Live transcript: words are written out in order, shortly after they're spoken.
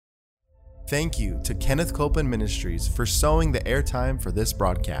Thank you to Kenneth Copeland Ministries for sowing the airtime for this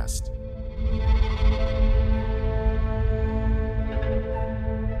broadcast.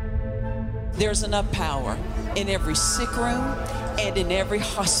 There's enough power in every sick room and in every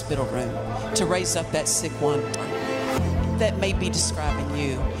hospital room to raise up that sick one. That may be describing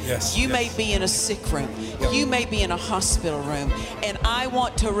you. You may be in a sick room. You may be in a hospital room. And I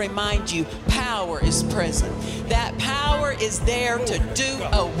want to remind you, power is present. That power is there to do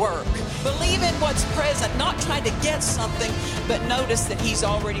a work. Believe in what's present, not trying to get something, but notice that He's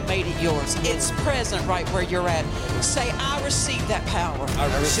already made it yours. It's present right where you're at. Say, I receive that power.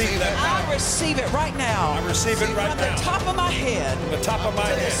 I receive that power. I receive it right now. I receive it right now. From the top of my head. From the top of my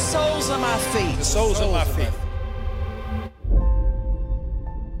head. The soles of my feet. The soles of my feet.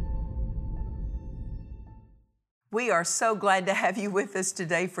 We are so glad to have you with us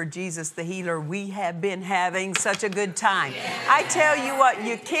today for Jesus the Healer. We have been having such a good time. I tell you what,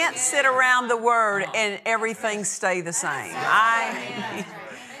 you can't sit around the Word and everything stay the same.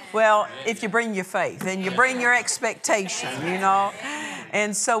 Well, if you bring your faith and you bring your expectation, you know.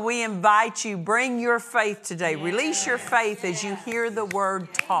 And so we invite you, bring your faith today. Release your faith as you hear the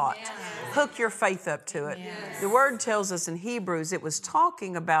Word taught. Hook your faith up to it. The Word tells us in Hebrews, it was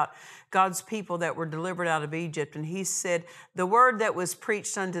talking about God's people that were delivered out of Egypt. And He said, the word that was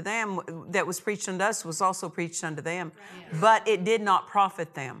preached unto them, that was preached unto us, was also preached unto them. But it did not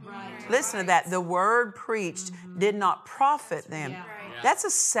profit them. Listen to that. The word preached did not profit them. That's a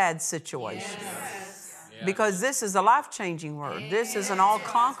sad situation. Because this is a life-changing word. This is an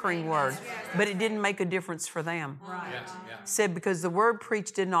all-conquering word. But it didn't make a difference for them. Said because the word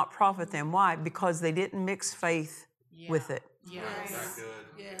preached did not profit them. Why? Because they didn't mix faith with it.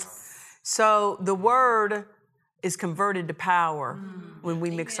 So the word is converted to power when we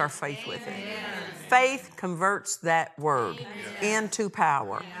mix our faith with it. Faith converts that word into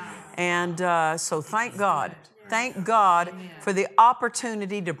power. And so thank God. Thank God for the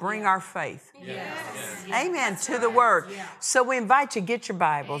opportunity to bring our faith. Amen. To the Word. So we invite you, get your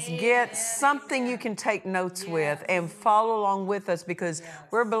Bibles, get something you can take notes with and follow along with us because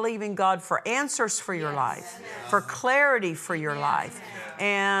we're believing God for answers for your life, for clarity for your life.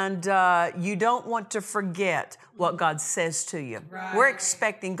 And you don't want to forget what God says to you. We're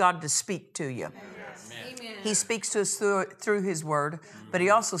expecting God to speak to you. He speaks to us through His Word, but He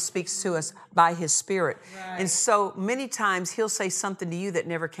also speaks to us by His Spirit. And so many times He'll say something to you that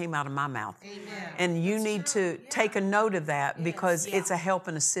never came out of my mouth. And you need to take a note of that because it's a help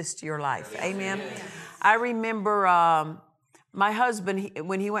and assist to your life. Amen. I remember my husband,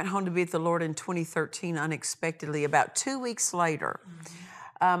 when he went home to be with the Lord in 2013 unexpectedly, about 2 weeks later,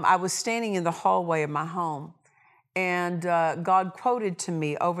 I was standing in the hallway of my home. And God quoted to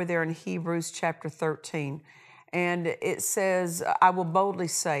me over there in Hebrews chapter 13. And it says, I will boldly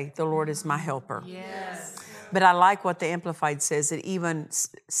say, the Lord is my helper. But I like what the Amplified says. It even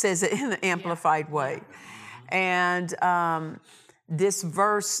says it in the Amplified way. And this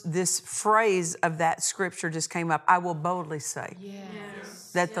verse, this phrase of that scripture just came up. I will boldly say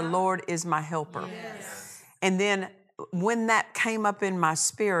that the Lord is my helper. And then when that came up in my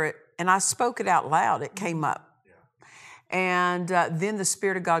spirit, and I spoke it out loud, it came up. And then the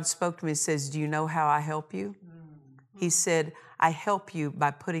Spirit of God spoke to me and says, do you know how I help you? He said, I help you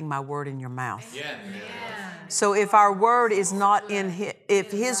by putting my word in your mouth. So if our word is not in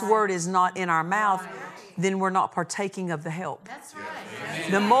if His word is not in our mouth, then we're not partaking of the help.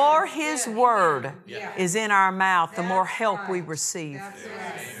 The more His word is in our mouth, the more help we receive.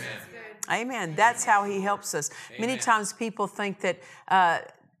 Amen. That's how He helps us. Many times people think that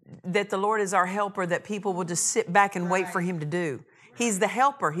that the Lord is our helper, that people will just sit back and wait for Him to do. He's the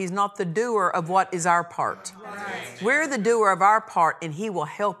helper. He's not the doer of what is our part. We're the doer of our part, and He will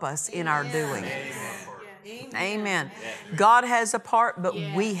help us in our doing. Amen. God has a part, but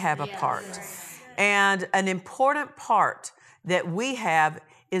we have a part. And an important part that we have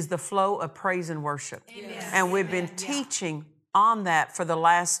is the flow of praise and worship. And we've been teaching on that for the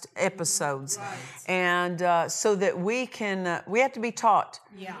last episodes. And so that we can, we have to be taught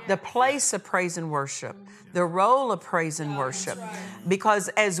the place of praise and worship, the role of praise and worship. Because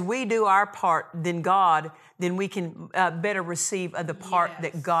as we do our part, then we can better receive the part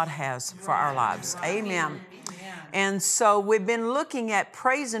that God has for our lives. Amen. And so we've been looking at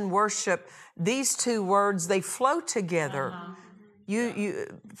praise and worship. These two words, they flow together.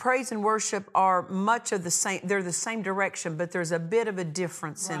 Praise and worship are much of the same, they're the same direction, but there's a bit of a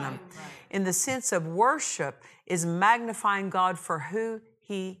difference in them. In the sense of worship is magnifying God for who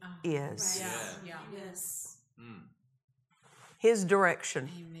He is. His direction,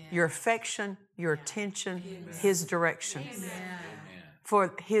 your affection, your attention, His direction.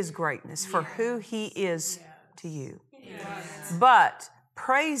 for His greatness, for who He is to you. But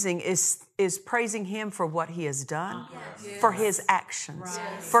praising is praising Him for what He has done, for His actions,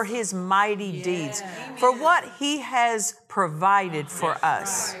 for His mighty deeds, for what He has provided for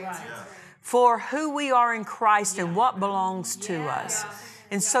us, for who we are in Christ and what belongs to us.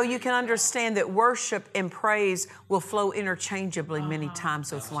 And so you can understand that worship and praise will flow interchangeably many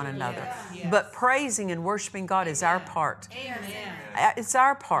times with one another. But praising and worshiping God is our part. It's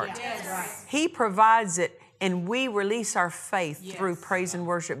our part. He provides it, and we release our faith through praise and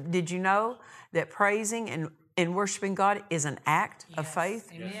worship. Did you know that praising and worshiping God is an act of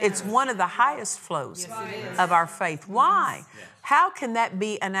faith? It's one of the highest flows of our faith. Why? How can that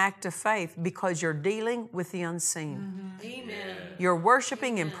be an act of faith? Because you're dealing with the unseen. You're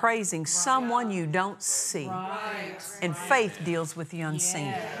worshiping and praising someone you don't see. And faith deals with the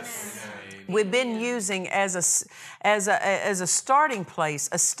unseen. We've been using as a starting place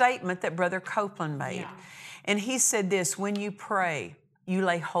a statement that Brother Copeland made. And he said this: when you pray, you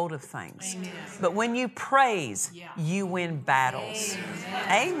lay hold of things. But when you praise, you win battles.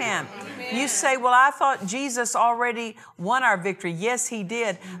 Amen. You say, well, I thought Jesus already won our victory. Yes, He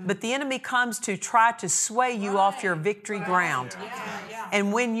did. But the enemy comes to try to sway you off your victory ground.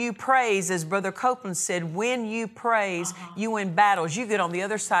 And when you praise, as Brother Copeland said, when you praise, you win battles. You get on the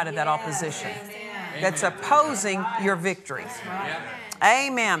other side of that opposition that's opposing your victory.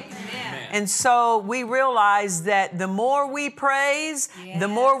 Amen. And so we realize that the more we praise, the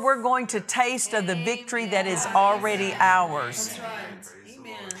more we're going to taste of the victory that is already ours.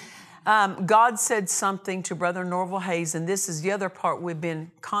 God said something to Brother Norval Hayes, and this is the other part we've been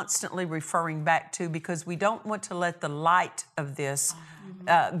constantly referring back to, because we don't want to let the light of this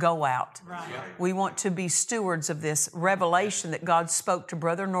go out. We want to be stewards of this revelation that God spoke to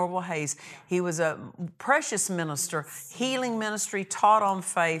Brother Norval Hayes. He was a precious minister, healing ministry, taught on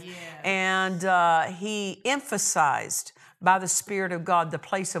faith, and he emphasized by the Spirit of God the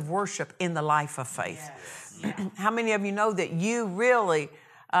place of worship in the life of faith. How many of you know that you really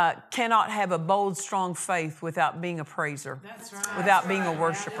cannot have a bold, strong faith without being a praiser, without being a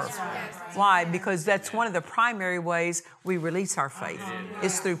worshiper? Why? Because that's one of the primary ways we release our faith,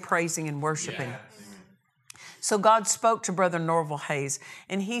 is through praising and worshiping. So God spoke to Brother Norval Hayes,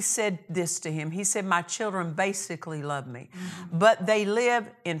 and he said this to him. He said, my children basically love me, but they live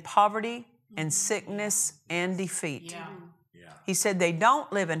in poverty and sickness and defeat. He said they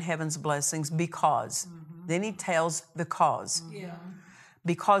don't live in heaven's blessings because, then he tells the cause.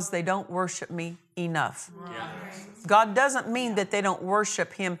 Because they don't worship me enough. God doesn't mean that they don't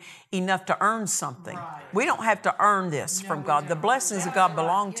worship Him enough to earn something. We don't have to earn this from God. The blessings of God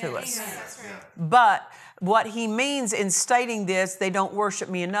belong to us. But what He means in stating this, they don't worship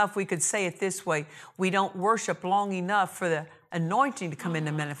me enough, we could say it this way: we don't worship long enough for the anointing to come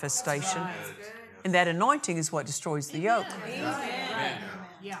into manifestation. And that anointing is what destroys the yoke.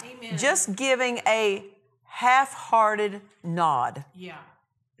 Just giving a half-hearted nod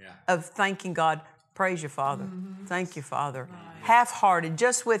of thanking God. Praise you, Father. Thank you, Father. Half-hearted,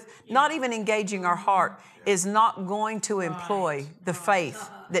 just with not even engaging our heart, is not going to employ the faith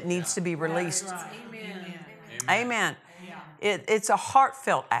that needs to be released. Amen. It's a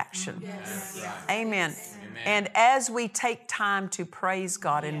heartfelt action. Amen. And as we take time to praise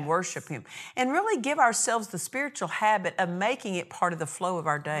God and worship Him, and really give ourselves the spiritual habit of making it part of the flow of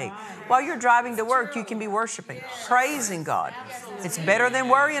our day. While you're driving to work, you can be worshiping, praising God. It's better than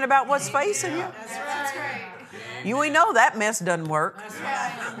worrying about what's facing you. We know that mess doesn't work.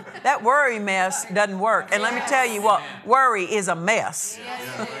 That worry mess doesn't work. And let me tell you what, worry is a mess.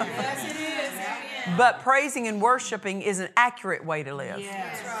 But praising and worshiping is an accurate way to live.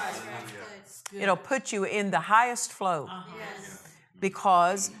 It'll put you in the highest flow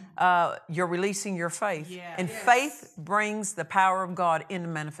because you're releasing your faith. And faith brings the power of God into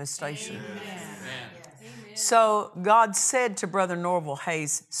manifestation. So God said to Brother Norval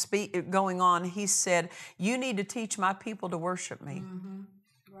Hayes, going on, He said, you need to teach my people to worship me.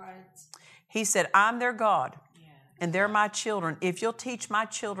 He said, I'm their God and they're my children. If you'll teach my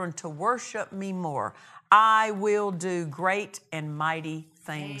children to worship me more, I will do great and mighty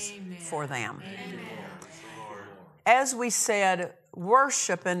things for them. As we said,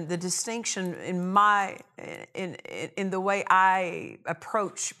 worship, and the distinction in the way I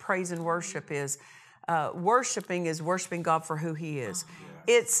approach praise and worship is worshiping is worshiping God for who He is.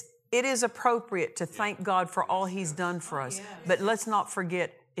 It is appropriate to thank God for all He's done for us, but let's not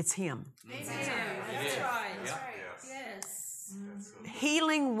forget it's Him. That's right. Yes.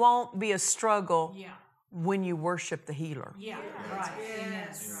 Healing won't be a struggle when you worship the healer.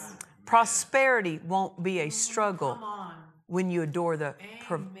 Yes. Prosperity won't be a struggle when you adore the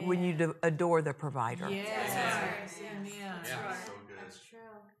adore the provider. Yes. Amen. That's true.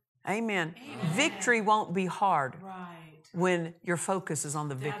 Amen. Victory won't be hard Right. when your focus is on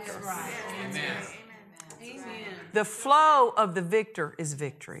the victor. That's right. Amen. Amen. The flow of the victor is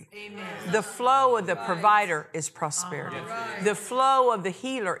victory. Amen. The flow of the provider is prosperity. The flow of the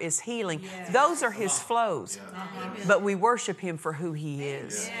healer is healing. Those are his flows. But we worship him for who he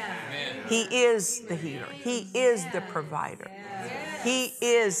is. He is the healer. He is the provider. He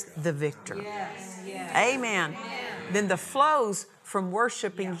is the victor. Amen. Then the flows from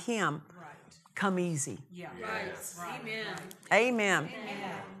worshiping him come easy. Yeah. Right. Amen. Amen.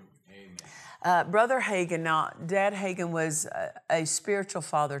 Brother Hagin, now, Dad Hagin was a spiritual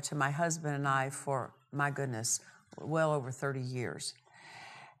father to my husband and I for, my goodness, well over 30 years.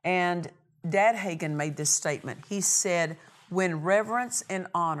 And Dad Hagin made this statement. He said, when reverence and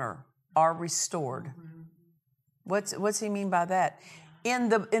honor are restored, what's he mean by that? In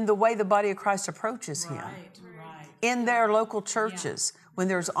the way the body of Christ approaches him. Right. In their local churches, when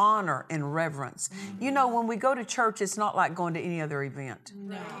there's honor and reverence. You know, when we go to church, it's not like going to any other event.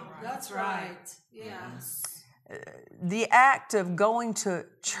 No, that's right. Yes. The act of going to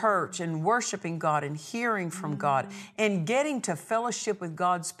church and worshiping God and hearing from God and getting to fellowship with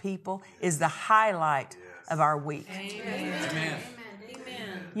God's people is the highlight of our week. Amen.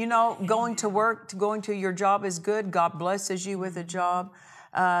 You know, going to work, going to your job is good. God blesses you with a job.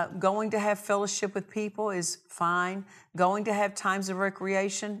 Going to have fellowship with people is fine. Going to have times of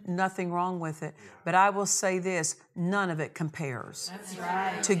recreation, nothing wrong with it. But I will say this, none of it compares That's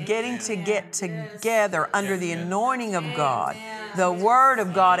right. to getting to get together under the anointing of God, the Word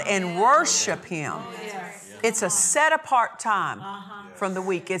of God, and worship Him. It's a set apart time from the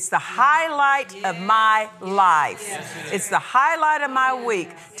week. It's the highlight of my life. It's the highlight of my week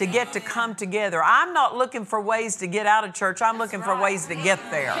to get to come together. I'm not looking for ways to get out of church. I'm looking for ways to get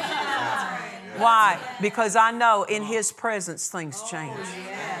there. Why? Because I know in His presence things change.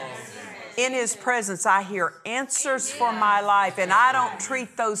 In His presence, I hear answers for my life, and I don't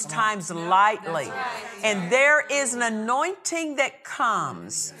treat those times lightly. And there is an anointing that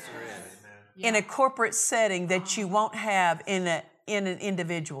comes in a corporate setting that you won't have in an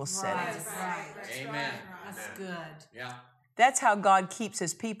individual setting. Amen. That's good. Yeah. That's how God keeps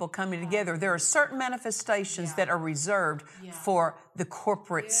His people coming together. There are certain manifestations that are reserved for the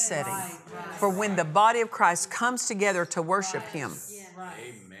corporate setting, for when the body of Christ comes together to worship Him.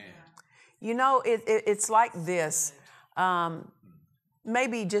 Amen. You know, it's like this.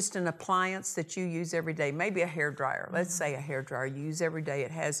 Maybe just an appliance that you use every day, maybe a hairdryer. Let's say a hairdryer you use every day.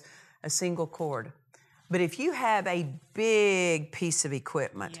 It has a single cord. But if you have a big piece of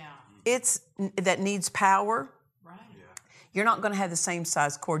equipment that needs power, you're not going to have the same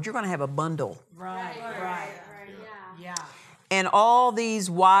size cord. You're going to have a bundle. Right. Yeah. And all these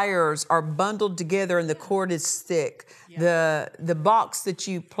wires are bundled together and the cord is thick. The box that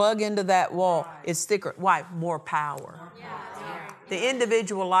you plug into that wall is thicker. Why? More power. The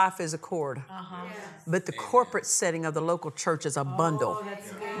individual life is a cord. But the corporate setting of the local church is a bundle.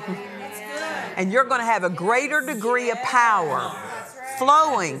 And you're going to have a greater degree of power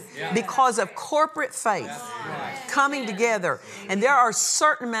flowing because of corporate faith coming together. And there are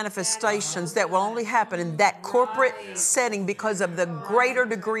certain manifestations that will only happen in that corporate setting because of the greater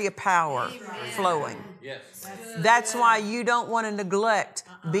degree of power flowing. Yes. That's why you don't want to neglect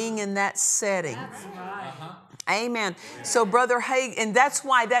being in that setting. Amen. So, Brother Hagin, and that's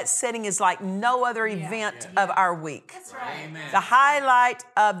why that setting is like no other event of our week. The highlight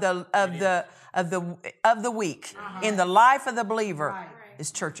of the week in the life of the believer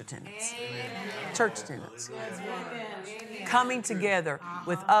is church attendance. Church attendance. Coming together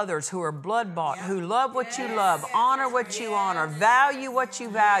with others who are blood-bought, who love what you love, honor what you honor, value what you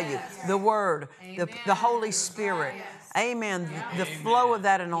value, the Word, the Holy Spirit. Amen. The flow of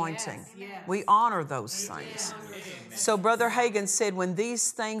that anointing. We honor those things. So Brother Hagin said, when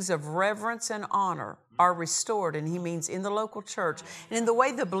these things of reverence and honor are restored, and he means in the local church, and in the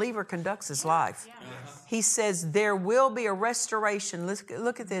way the believer conducts his life, he says there will be a restoration,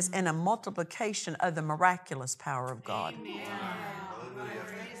 look at this, and a multiplication of the miraculous power of God.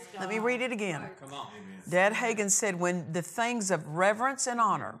 Let me read it again. Dad Hagin said, when the things of reverence and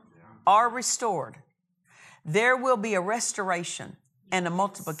honor are restored, there will be a restoration and a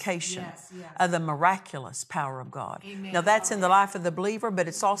multiplication of the miraculous power of God. Now that's in the life of the believer, but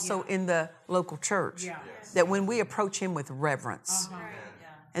it's also in the local church. That when we approach Him with reverence,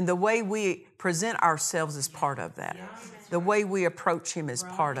 and the way we present ourselves is part of that. The way we approach Him is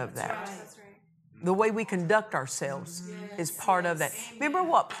part of that. The way we conduct ourselves is part of that. Remember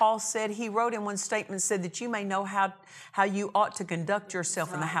what Paul said? He wrote in one statement, said that you may know how you ought to conduct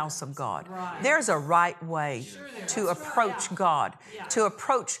yourself in the house of God. There's a right way to approach God, to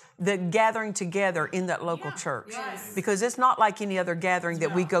approach the gathering together in that local church. Because it's not like any other gathering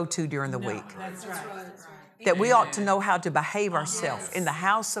that we go to during the week. That's right. That we ought to know how to behave ourselves in the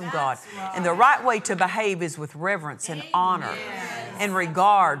house of God. And the right way to behave is with reverence and honor and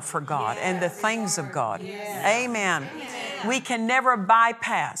regard for God and the things of God. Amen. We can never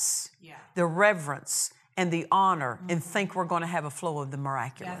bypass the reverence and the honor and think we're going to have a flow of the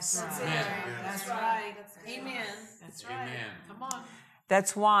miraculous. That's right. Amen. That's right. Come on.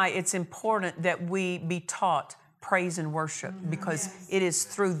 That's why it's important that we be taught praise and worship, because it is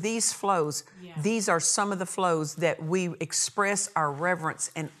through these flows, these are some of the flows that we express our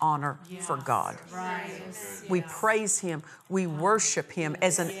reverence and honor for God. We praise Him, we worship Him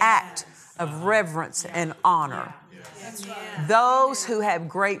as an act of reverence and honor. Those who have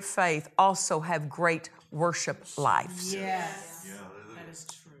great faith also have great worship lives. Yes. That is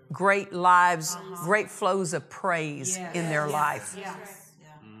true. Great lives, great flows of praise in their life.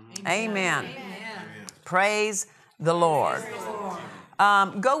 Amen. Praise the Lord.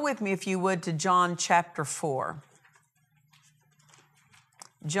 Go with me, if you would, to John chapter 4.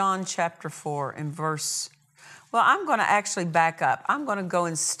 John chapter 4 and verse... Well, I'm going to actually back up. I'm going to go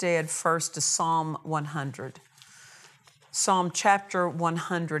instead first to Psalm 100. Psalm chapter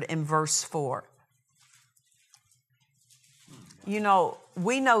 100 and verse 4. You know,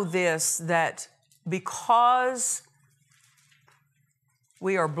 we know this, that because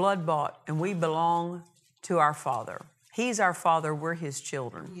we are blood-bought and we belong to our Father. He's our Father, we're His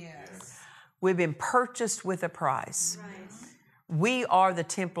children. Yes. We've been purchased with a price. We are the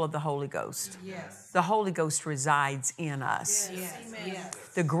temple of the Holy Ghost. Yes. The Holy Ghost resides in us.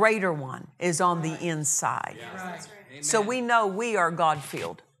 Yes. The greater one is on the inside. Right. So we know we are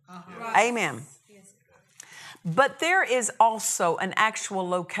God-filled. Amen. But there is also an actual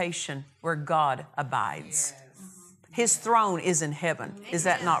location where God abides. His throne is in heaven. Is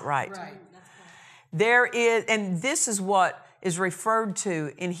that not right? There is, and this is what is referred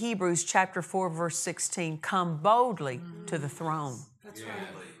to in Hebrews chapter 4, verse 16. Come boldly to the throne. That's right.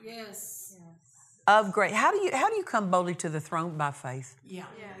 Yes. Of grace. How do you come boldly to the throne? By faith. Yeah.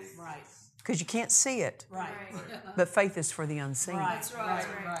 Right. Because you can't see it. Right. But faith is for the unseen. That's right.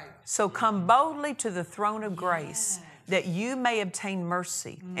 Right. So come boldly to the throne of grace that you may obtain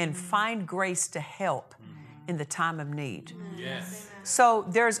mercy and find grace to help in the time of need. Yes. So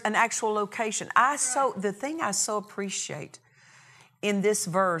there's an actual location. The thing I so appreciate in this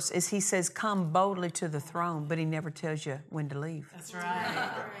verse is he says, come boldly to the throne, but he never tells you when to leave. That's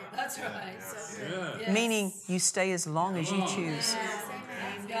right. That's right. So good. Yes. Meaning you stay as long as you choose.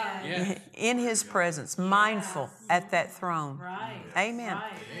 Yes. In His presence, mindful at that throne. Right. Amen.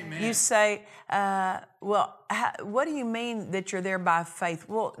 Right. Amen. You say, what do you mean that you're there by faith?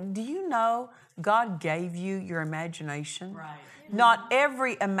 Well, do you know God gave you your imagination? Right. Not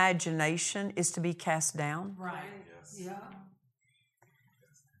every imagination is to be cast down. Right. Yeah.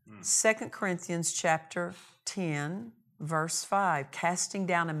 2 Corinthians chapter 10, verse 5, casting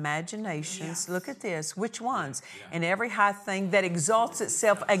down imaginations. Look at this. Which ones? And every high thing that exalts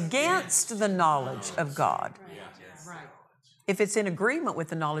itself against the knowledge of God. Right. If it's in agreement with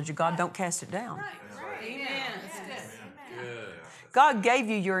the knowledge of God, don't cast it down. Amen. That's good. God gave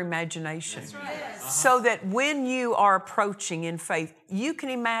you your imagination so that when you are approaching in faith, you can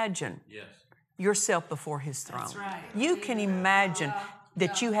imagine yourself before His throne. That's right. You can imagine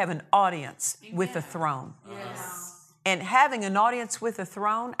that you have an audience with the throne. Yes. And having an audience with a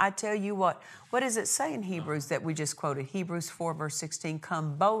throne, I tell you what does it say in Hebrews that we just quoted? Hebrews 4, verse 16,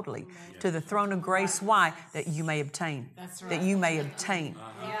 come boldly to the throne of grace. Why? That you may obtain. That's right. That you may obtain.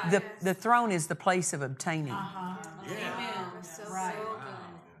 The throne is the place of obtaining. Amen. Right.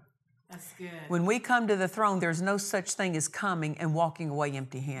 That's good. When we come to the throne, there's no such thing as coming and walking away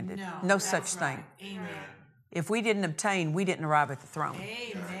empty-handed. No such thing. Amen. If we didn't obtain, we didn't arrive at the throne.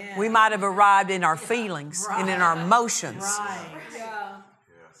 Amen. We might have arrived in our feelings and in our emotions. Right. Yeah.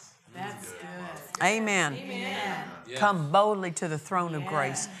 That's good. Amen. Amen. Come boldly to the throne of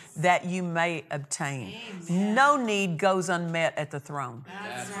grace that you may obtain. No need goes unmet at the throne.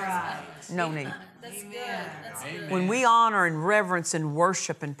 That's right. No need. That's good. That's good. When we honor and reverence and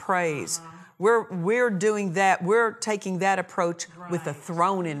worship and praise, we're doing that. We're taking that approach with the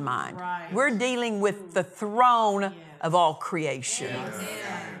throne in mind. Right. We're dealing with the throne of all creation.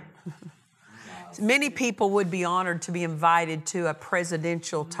 Many people would be honored to be invited to a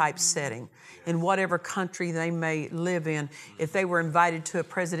presidential type setting in whatever country they may live in. If they were invited to a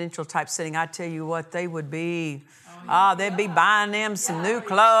presidential type setting, I tell you what, they would be, they'd be buying them some new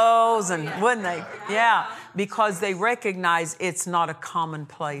clothes, and wouldn't they? Yeah, because they recognize it's not a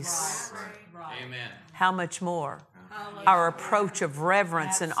commonplace. Amen. How much more our approach of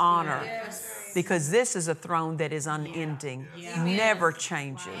reverence and honor, because this is a throne that is unending, never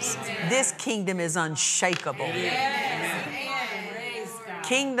changes. This kingdom is unshakable.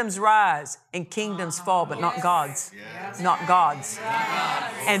 Kingdoms rise and kingdoms fall, but not God's. Not God's.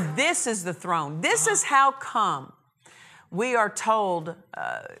 And this is the throne. This is how come we are told,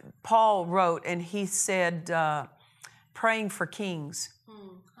 Paul wrote, and he said, praying for kings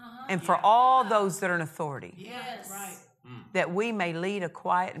and for all those that are in authority. Yes. Right. That we may lead a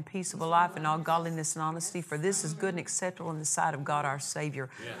quiet and peaceable life in all godliness and honesty, for this is good and acceptable in the sight of God our Savior,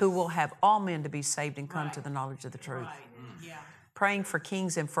 who will have all men to be saved and come to the knowledge of the truth. Praying for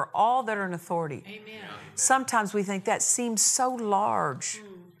kings and for all that are in authority. Amen. Sometimes we think that seems so large.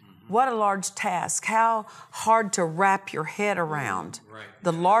 What a large task. How hard to wrap your head around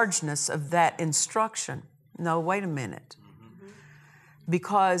the largeness of that instruction. No, wait a minute.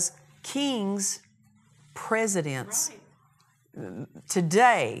 Because kings, presidents,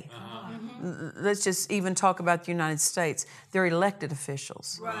 today, let's just even talk about the United States, they're elected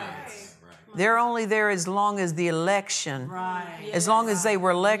officials. They're only there as long as the election, as long as they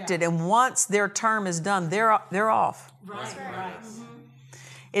were elected, and once their term is done, they're off.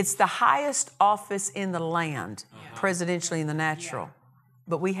 It's the highest office in the land, presidentially in the natural,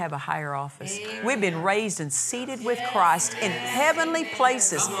 but we have a higher office. We've been raised and seated with Christ in heavenly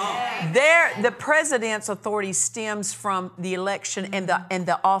places. The president's authority stems from the election and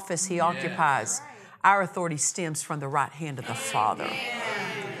the office he occupies. Our authority stems from the right hand of the Father.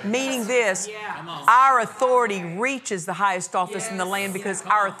 Meaning this, our authority reaches the highest office in the land because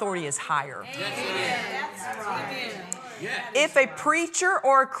our authority is higher. If a preacher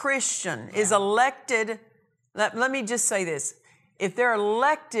or a Christian is elected, let me just say this. If they were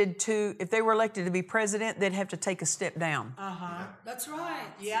elected to be president, they'd have to take a step down. That's right.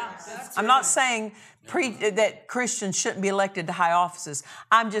 Yeah. I'm not saying that Christians shouldn't be elected to high offices.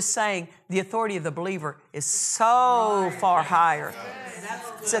 I'm just saying the authority of the believer is so far higher.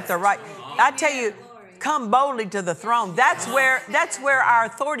 It's at the right. I tell you, come boldly to the throne. That's where our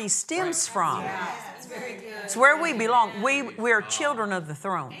authority stems from. It's where we belong. We're children of the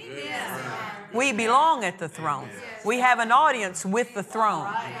throne. We belong at the throne. We have an audience with the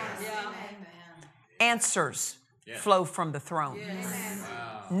throne. Answers flow from the throne.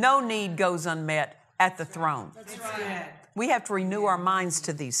 No need goes unmet at the throne. We have to renew our minds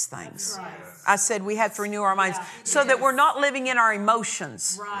to these things. I said we have to renew our minds so that we're not living in our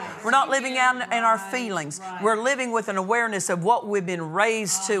emotions. We're not living out in our feelings. We're living with an awareness of what we've been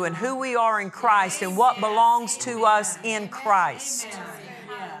raised to and who we are in Christ and what belongs to us in Christ.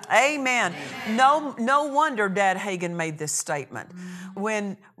 Amen. No wonder Dad Hagin made this statement.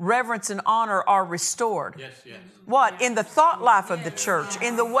 When reverence and honor are restored. What? In the thought life of the church,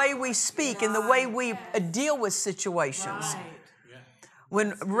 in the way we speak, in the way we deal with situations.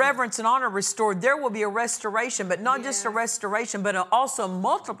 When reverence and honor are restored, there will be a restoration, but not just a restoration, but also a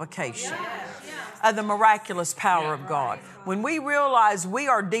multiplication of the miraculous power of God. When we realize we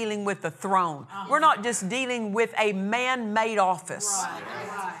are dealing with the throne, we're not just dealing with a man-made office.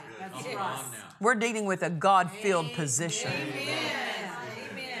 We're dealing with a God-filled position.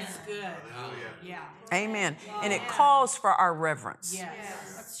 Amen. And it calls for our reverence.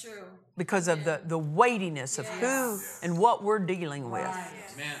 Yes, that's true. Because of the weightiness of who and what we're dealing with.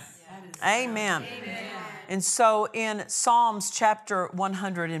 Amen. And so in Psalms chapter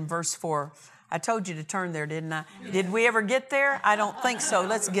 100 and verse 4, I told you to turn there, didn't I? Did we ever get there? I don't think so.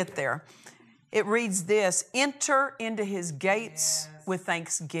 Let's get there. It reads this: enter into his gates with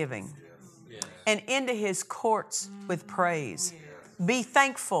thanksgiving and into his courts with praise. Be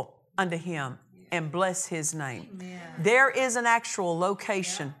thankful unto him and bless his name. Amen. There is an actual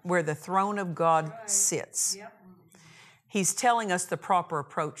location where the throne of God sits. He's telling us the proper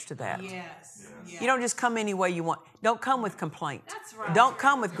approach to that. You don't just come any way you want. Don't come with complaint. Don't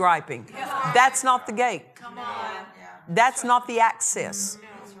come with griping. That's not the gate. That's not the access.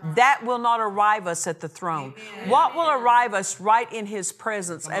 That will not arrive us at the throne. What will arrive us right in his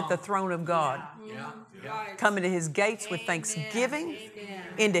presence at the throne of God? Come into his gates with thanksgiving,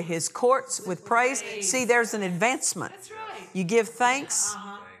 into his courts with praise. See, there's an advancement. You give thanks,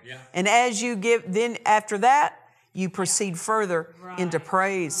 and as you give, then after that, you proceed further into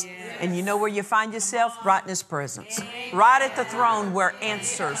praise. And you know where you find yourself? Right in His presence. Right at the throne where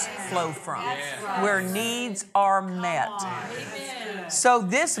answers flow from, where needs are met. So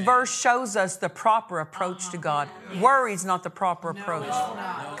this verse shows us the proper approach to God. Worry is not the proper approach.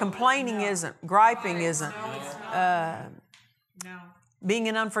 Complaining isn't. Griping isn't. Being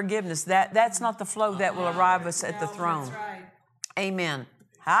in unforgiveness, that's not the flow that will arrive us at the throne. Amen.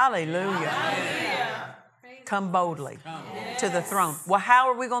 Hallelujah. Come boldly to the throne. Well, how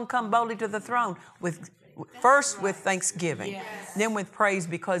are we going to come boldly to the throne? First with thanksgiving, then with praise,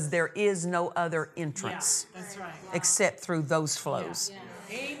 because there is no other entrance except through those flows.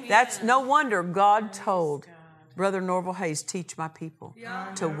 That's no wonder God told Brother Norval Hayes, teach my people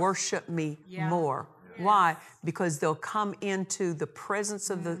to worship me more. Why? Because they'll come into the presence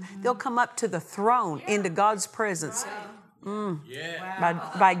of they'll come up to the throne, into God's presence,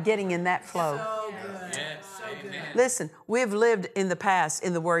 by getting in that flow. Listen, we've lived in the past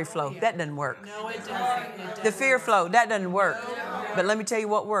in the worry flow. That doesn't work. No, it doesn't. The fear flow, that doesn't work. But let me tell you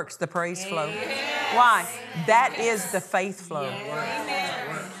what works, the praise flow. Why? That is the faith flow.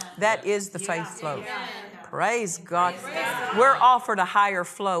 That is the faith flow. Praise God. We're offered a higher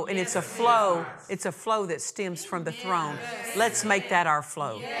flow, and it's a flow that stems from the throne. Let's make that our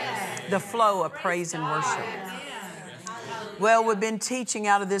flow. The flow of praise and worship. Well, we've been teaching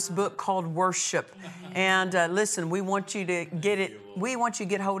out of this book called Worship. And listen, we want you to get it. We want you to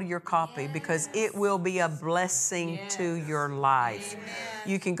get hold of your copy because it will be a blessing to your life.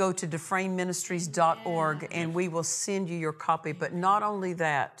 You can go to DufresneMinistries.org and we will send you your copy. But not only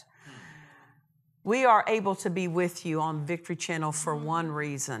that, we are able to be with you on Victory Channel for one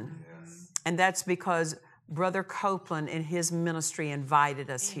reason. And that's because Brother Copeland and his ministry invited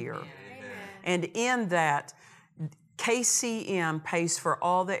us here. And in that, KCM pays for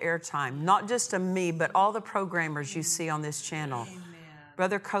all the airtime, not just to me, but all the programmers you see on this channel. Amen.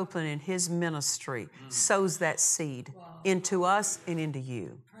 Brother Copeland and his ministry sows that seed into us and into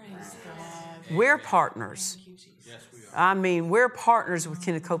you. We're partners. I mean, we're partners with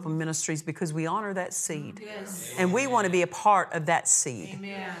Kenneth Copeland Ministries because we honor that seed. And we want to be a part of that seed.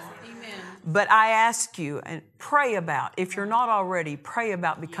 Amen. But I ask you, and pray about, if you're not already, pray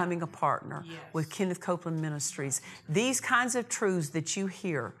about becoming a partner with Kenneth Copeland Ministries. These kinds of truths that you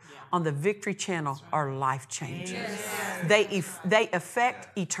hear on the Victory Channel are life-changing. They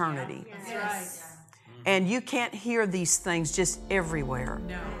affect eternity. And you can't hear these things just everywhere.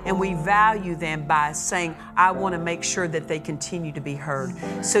 And we value them by saying, I want to make sure that they continue to be heard.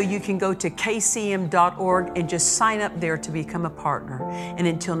 So you can go to kcm.org and just sign up there to become a partner. And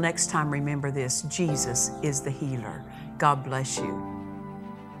until next time, remember this, Jesus is the healer. God bless you.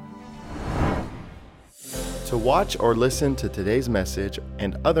 To watch or listen to today's message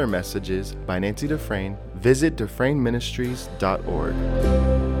and other messages by Nancy Dufresne, visit DufresneMinistries.org.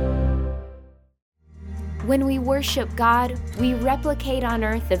 When we worship God, we replicate on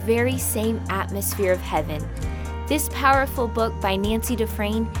earth the very same atmosphere of heaven. This powerful book by Nancy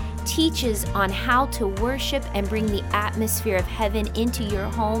Dufresne teaches on how to worship and bring the atmosphere of heaven into your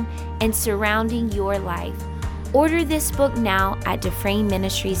home and surrounding your life. Order this book now at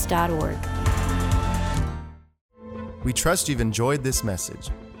DufresneMinistries.org. We trust you've enjoyed this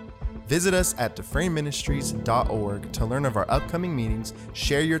message. Visit us at DufresneMinistries.org to learn of our upcoming meetings,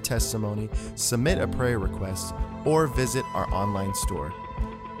 share your testimony, submit a prayer request, or visit our online store.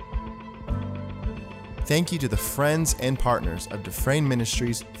 Thank you to the friends and partners of Dufresne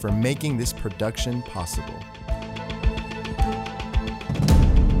Ministries for making this production possible.